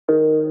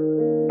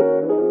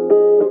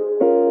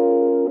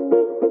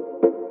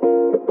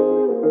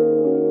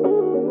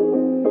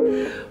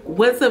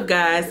What's up,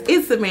 guys?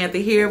 It's Samantha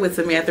here with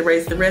Samantha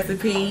Raised the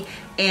Recipe,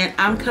 and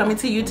I'm coming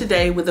to you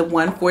today with a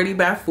 140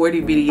 by 40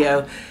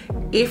 video.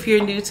 If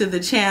you're new to the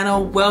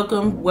channel,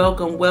 welcome,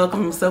 welcome,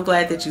 welcome. I'm so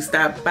glad that you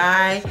stopped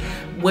by.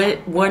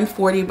 What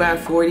 140 by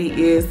 40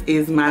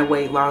 is my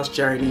weight loss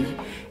journey.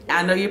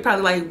 I know you're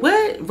probably like,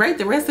 what? Rate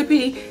the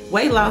recipe?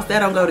 Weight loss, that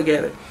don't go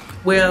together.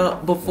 Well,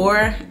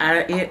 before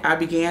I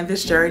began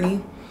this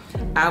journey,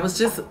 I was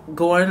just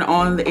going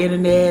on the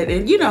internet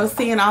and, you know,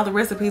 seeing all the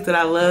recipes that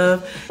I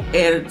love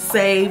and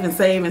save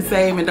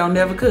and don't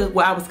never cook.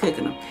 Well, I was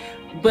cooking them.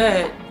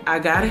 But I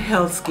got a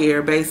health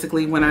scare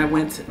basically when I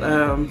went to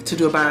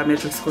do a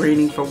biometric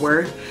screening for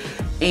work,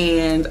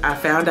 and I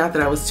found out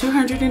that I was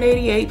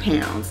 288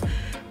 pounds.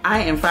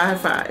 I am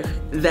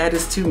 5'5". That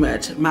is too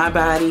much. My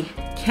body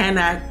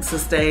cannot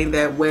sustain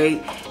that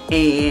weight,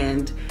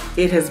 and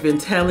it has been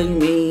telling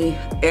me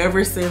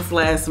ever since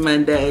last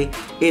Monday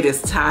it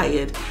is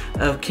tired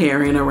of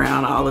carrying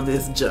around all of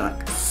this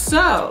junk.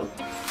 So,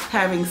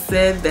 having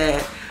said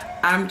that,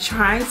 I'm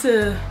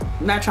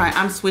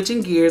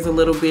switching gears a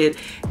little bit,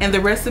 and the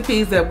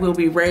recipes that we'll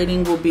be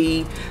rating will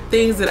be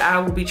things that I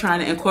will be trying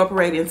to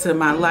incorporate into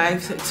my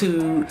life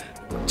to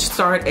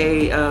start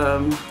a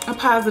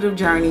positive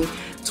journey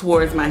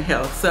towards my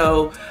health.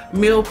 So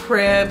meal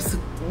preps,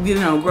 you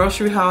know,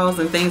 grocery hauls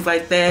and things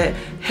like that,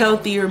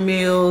 healthier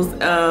meals,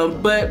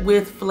 but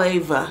with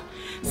flavor.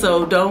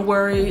 So don't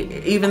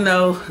worry, even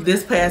though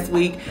this past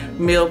week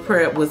meal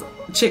prep was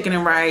chicken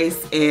and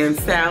rice and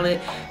salad,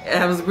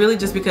 it was really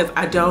just because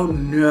I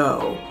don't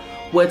know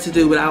what to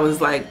do, but I was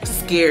like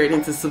scared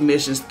into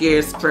submission,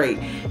 scared straight,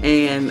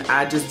 and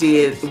I just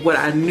did what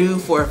I knew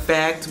for a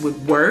fact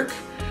would work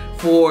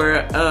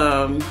for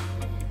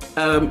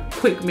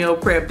quick meal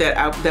prep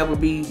that would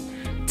be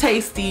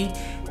tasty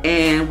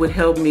and would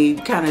help me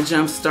kind of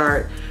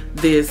jumpstart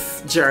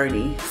this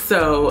journey.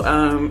 So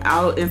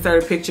I'll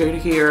insert a picture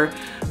here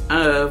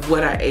of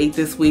what I ate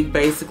this week.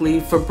 Basically,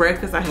 for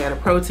breakfast I had a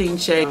protein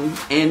shake,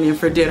 and then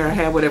for dinner I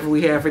had whatever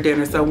we had for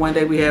dinner. So one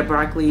day we had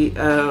broccoli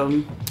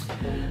and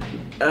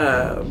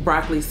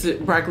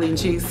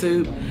cheese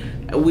soup.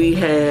 We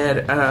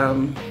had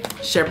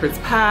shepherd's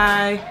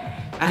pie.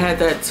 I had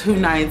that 2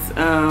 nights.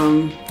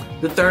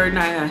 The third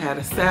night I had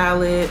a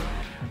salad.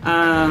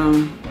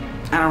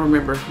 I don't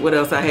remember what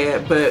else I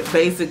had, but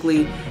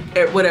basically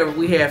whatever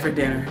we had for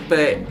dinner.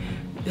 But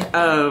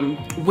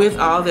with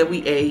all that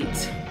we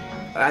ate,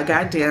 I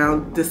got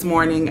down this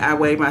morning, I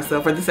weighed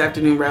myself, or this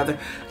afternoon rather,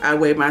 I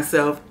weighed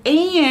myself,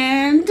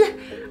 and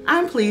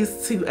I'm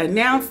pleased to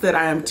announce that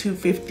I am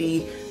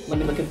 250, let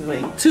me look at the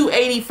thing,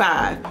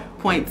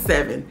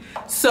 285.7.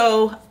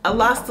 So I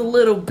lost a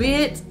little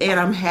bit and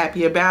I'm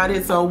happy about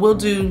it. So we'll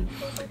do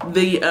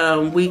the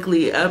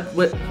weekly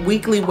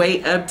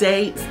weight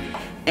updates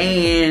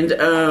and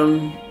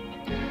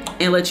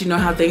let you know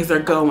how things are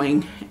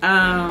going.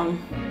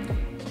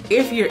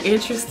 If you're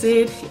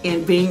interested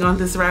in being on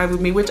this ride with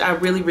me, which I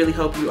really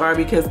hope you are,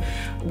 because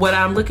what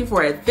I'm looking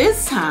for at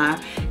this time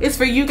is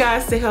for you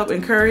guys to help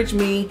encourage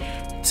me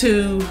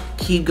to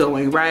keep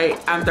going, right?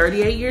 I'm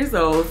 38 years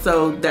old,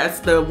 so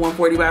that's the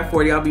 140 by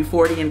 40. I'll be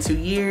 40 in 2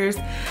 years,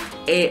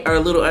 or a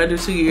little under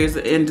 2 years.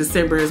 In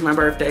December is my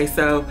birthday.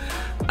 So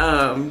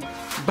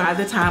by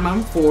the time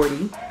I'm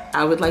 40,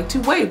 I would like to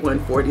weigh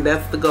 140.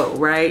 That's the goal,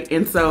 right?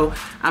 And so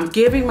I'm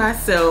giving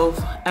myself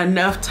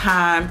enough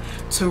time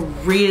to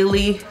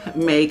really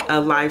make a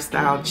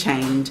lifestyle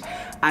change.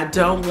 I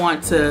don't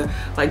want to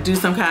like do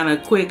some kind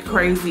of quick,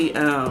 crazy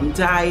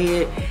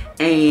diet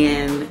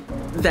and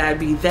that'd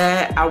be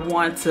that. I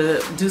want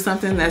to do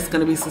something that's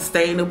going to be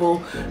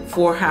sustainable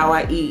for how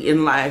I eat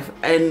in life.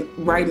 And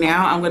right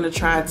now I'm going to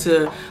try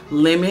to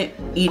limit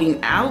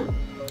eating out.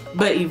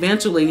 But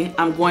eventually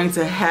I'm going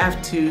to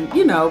have to,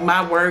 you know,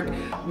 my work,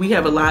 we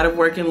have a lot of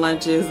working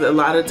lunches, a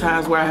lot of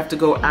times where I have to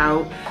go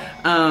out,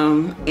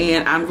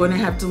 and I'm going to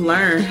have to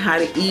learn how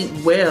to eat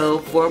well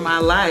for my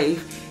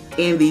life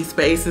in these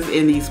spaces,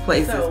 in these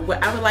places. So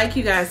what I would like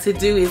you guys to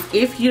do is,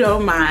 if you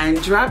don't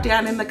mind, drop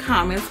down in the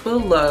comments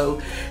below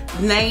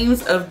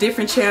names of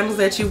different channels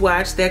that you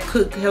watch that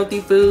cook healthy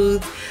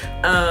foods.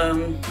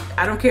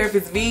 I don't care if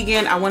it's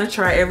vegan, I want to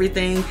try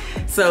everything,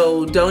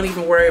 so don't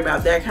even worry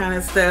about that kind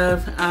of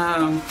stuff.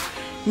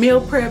 Meal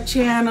prep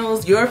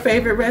channels, your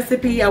favorite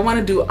recipe, I want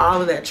to do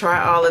all of that,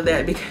 try all of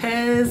that,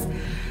 because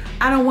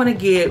I don't want to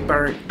get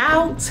burnt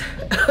out.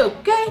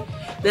 Okay,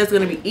 that's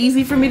going to be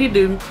easy for me to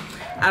do.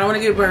 I don't want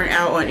to get burnt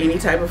out on any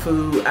type of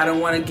food. I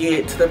don't want to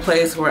get to the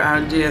place where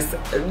I'm just,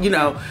 you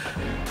know,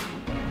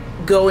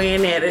 go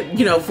in at it,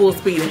 you know, full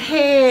speed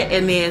ahead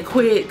and then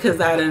quit because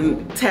I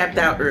done tapped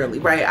out early,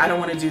 right? I don't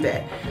want to do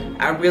that.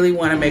 I really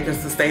want to make a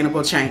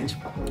sustainable change.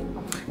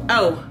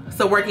 Oh,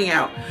 so working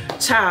out.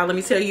 Child, let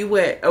me tell you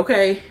what,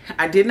 okay?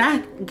 I did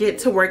not get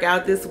to work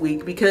out this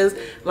week because,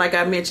 like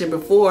I mentioned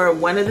before,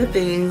 one of the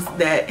things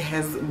that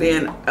has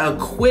been a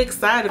quick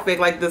side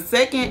effect, like the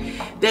second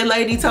that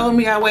lady told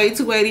me I weighed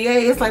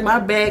 288, it's like my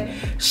back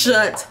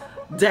shut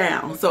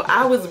down. So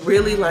I was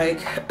really like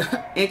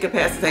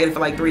incapacitated for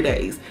like 3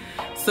 days.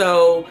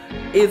 So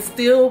it's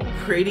still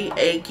pretty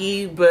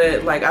achy,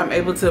 but like I'm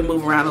able to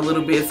move around a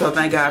little bit, so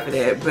thank God for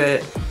that.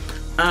 But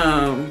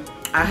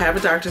I have a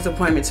doctor's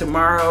appointment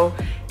tomorrow.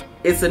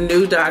 It's a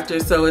new doctor,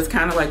 so it's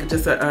kind of like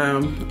just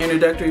an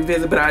introductory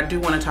visit, but I do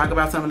want to talk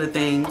about some of the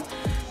things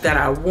that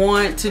I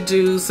want to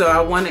do. So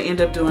I want to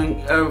end up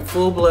doing a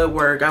full blood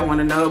work. I want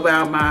to know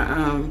about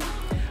my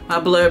my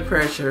blood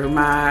pressure,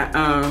 my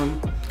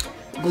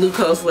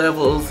glucose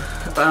levels,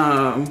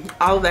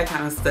 all of that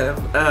kind of stuff,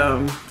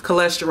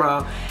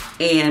 cholesterol,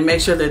 and make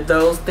sure that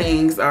those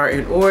things are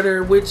in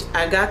order, which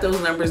I got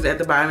those numbers at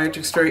the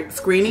biometric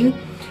screening,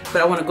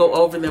 but I want to go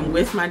over them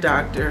with my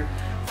doctor,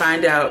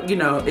 find out, you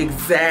know,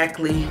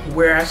 exactly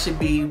where I should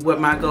be, what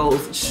my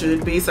goals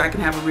should be, so I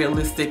can have a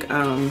realistic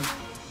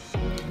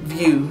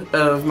view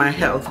of my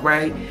health,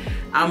 right?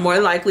 I'm more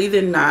likely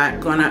than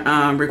not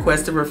gonna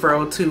request a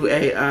referral to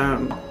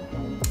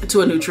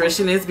a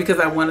nutritionist, because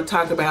I want to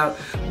talk about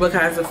what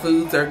kinds of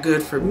foods are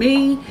good for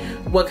me,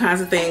 what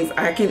kinds of things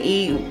I can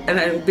eat,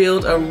 and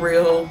build a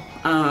real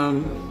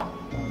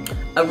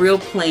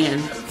plan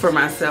for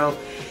myself.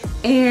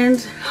 And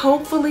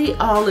hopefully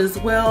all is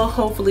well.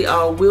 Hopefully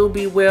all will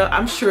be well.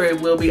 I'm sure it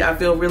will be. I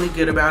feel really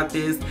good about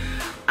this.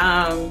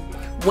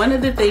 One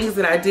of the things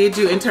that I did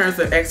do in terms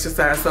of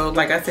exercise, so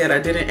like I said, I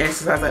didn't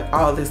exercise at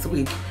all this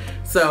week.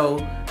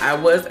 So I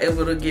was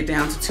able to get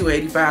down to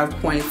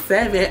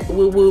 285.7.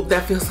 Whoop whoop,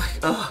 that feels like,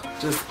 oh,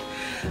 just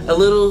a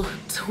little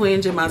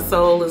twinge in my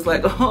soul. Is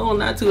like, oh,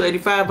 not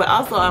 285, but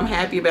also I'm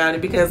happy about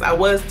it because I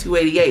was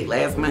 288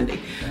 last Monday.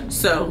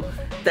 So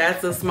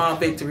that's a small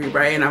victory,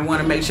 right? And I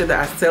want to make sure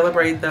that I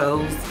celebrate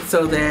those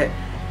so that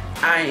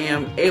I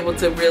am able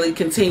to really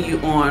continue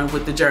on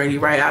with the journey,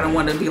 right? I don't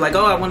want to be like,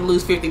 oh, I want to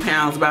lose 50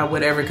 pounds by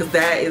whatever, because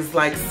that is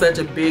like such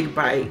a big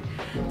bite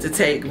to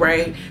take,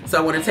 right? So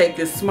I want to take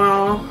this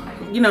small,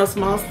 you know,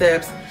 small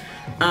steps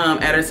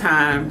at a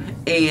time,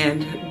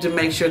 and to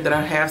make sure that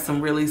I have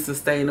some really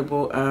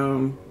sustainable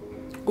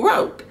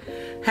growth.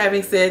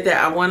 Having said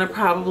that, I want to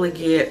probably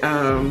get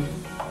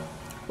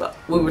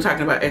we were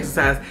talking about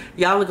exercise.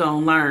 Y'all are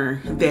gonna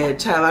learn that,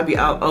 child, I be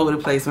all over the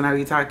place when I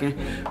be talking,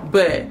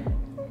 but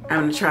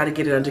I'm gonna try to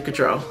get it under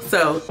control.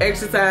 So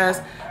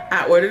exercise,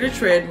 I ordered a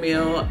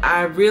treadmill.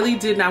 I really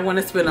did not want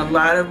to spend a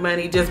lot of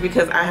money, just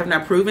because I have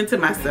not proven to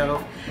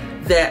myself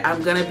that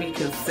I'm gonna be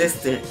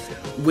consistent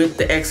with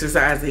the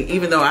exercising.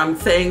 Even though I'm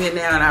saying it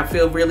now and I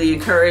feel really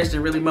encouraged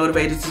and really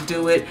motivated to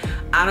do it,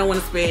 I don't want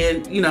to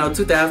spend, you know,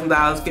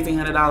 $2,000,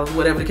 $1,500,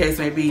 whatever the case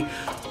may be,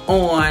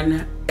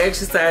 on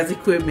exercise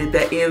equipment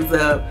that ends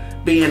up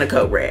being a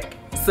coat rack.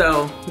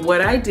 So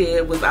what I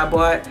did was I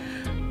bought,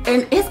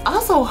 and it's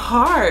also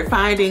hard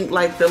finding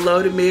like the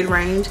low to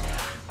mid-range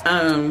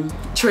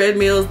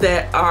treadmills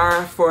that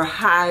are for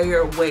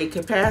higher weight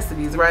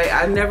capacities, right?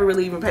 I never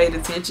really even paid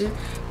attention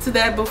to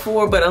that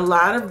before, but a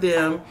lot of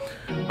them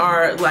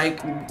are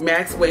like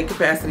max weight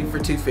capacity for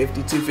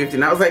 250.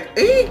 And I was like,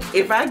 eek,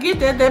 if I get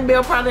that, that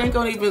bell probably ain't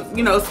gonna even,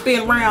 you know,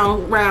 spin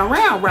round.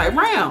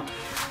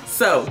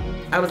 So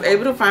I was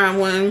able to find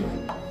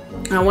one.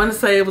 I want to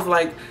say it was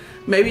like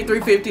maybe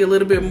 $350, a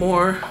little bit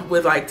more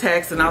with like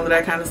tax and all of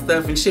that kind of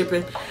stuff and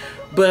shipping,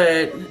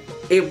 but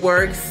it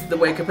works. The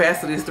weight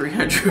capacity is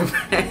 300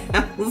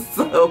 pounds,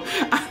 so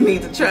I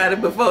need to try it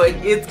before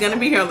it's gonna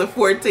be here on the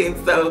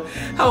 14th, so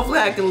hopefully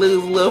I can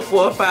lose a little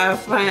 4 or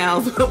 5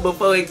 pounds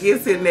before it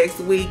gets here next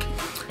week.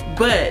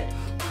 But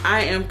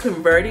I am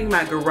converting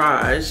my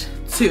garage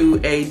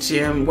to a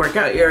gym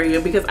workout area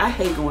because I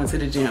hate going to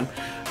the gym.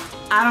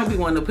 I don't be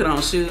wanting to put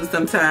on shoes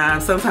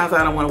sometimes. Sometimes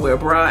I don't want to wear a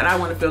bra, and I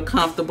want to feel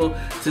comfortable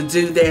to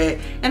do that.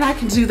 And I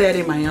can do that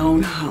in my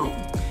own home.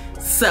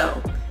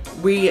 So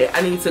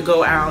I need to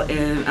go out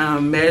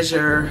and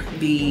measure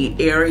the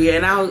area,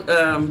 and I'll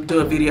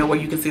do a video where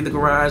you can see the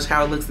garage,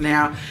 how it looks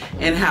now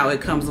and how it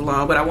comes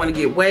along. But I want to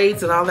get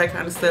weights and all that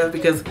kind of stuff,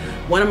 because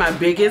one of my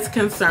biggest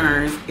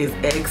concerns is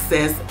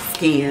excess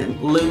skin,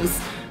 loose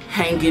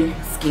hanging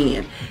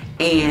skin,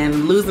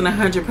 and losing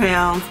 100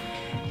 pounds.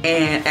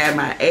 And at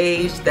my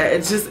age, that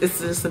it's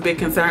just a big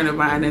concern of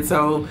mine. And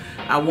so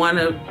I want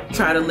to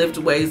try to lift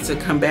weights to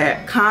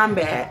combat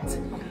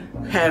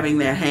having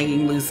that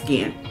hanging loose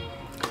skin.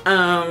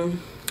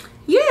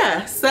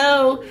 Yeah,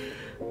 so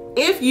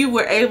if you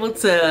were able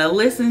to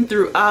listen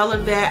through all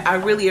of that, I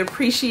really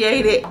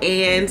appreciate it.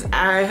 And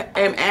I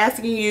am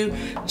asking you,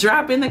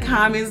 drop in the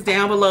comments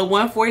down below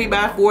 140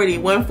 by 40,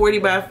 140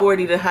 by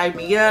 40 to hype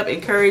me up,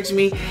 encourage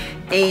me.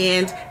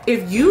 And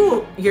if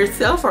you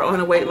yourself are on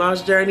a weight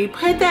loss journey,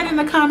 put that in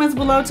the comments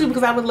below too,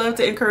 because I would love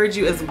to encourage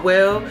you as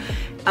well.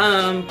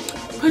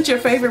 Put your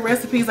favorite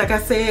recipes, like I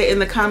said, in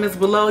the comments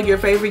below. Your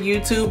favorite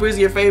YouTubers,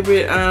 your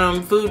favorite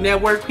Food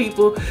Network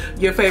people,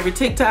 your favorite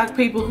TikTok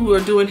people who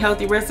are doing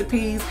healthy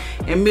recipes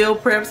and meal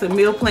preps and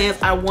meal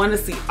plans. I want to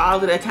see all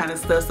of that kind of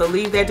stuff. So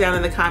leave that down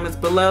in the comments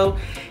below.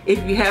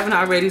 If you haven't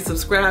already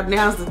subscribed,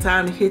 now's the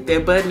time to hit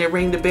that button and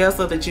ring the bell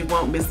so that you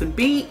won't miss a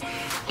beat.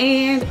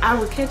 And I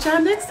will catch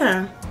y'all next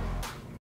time.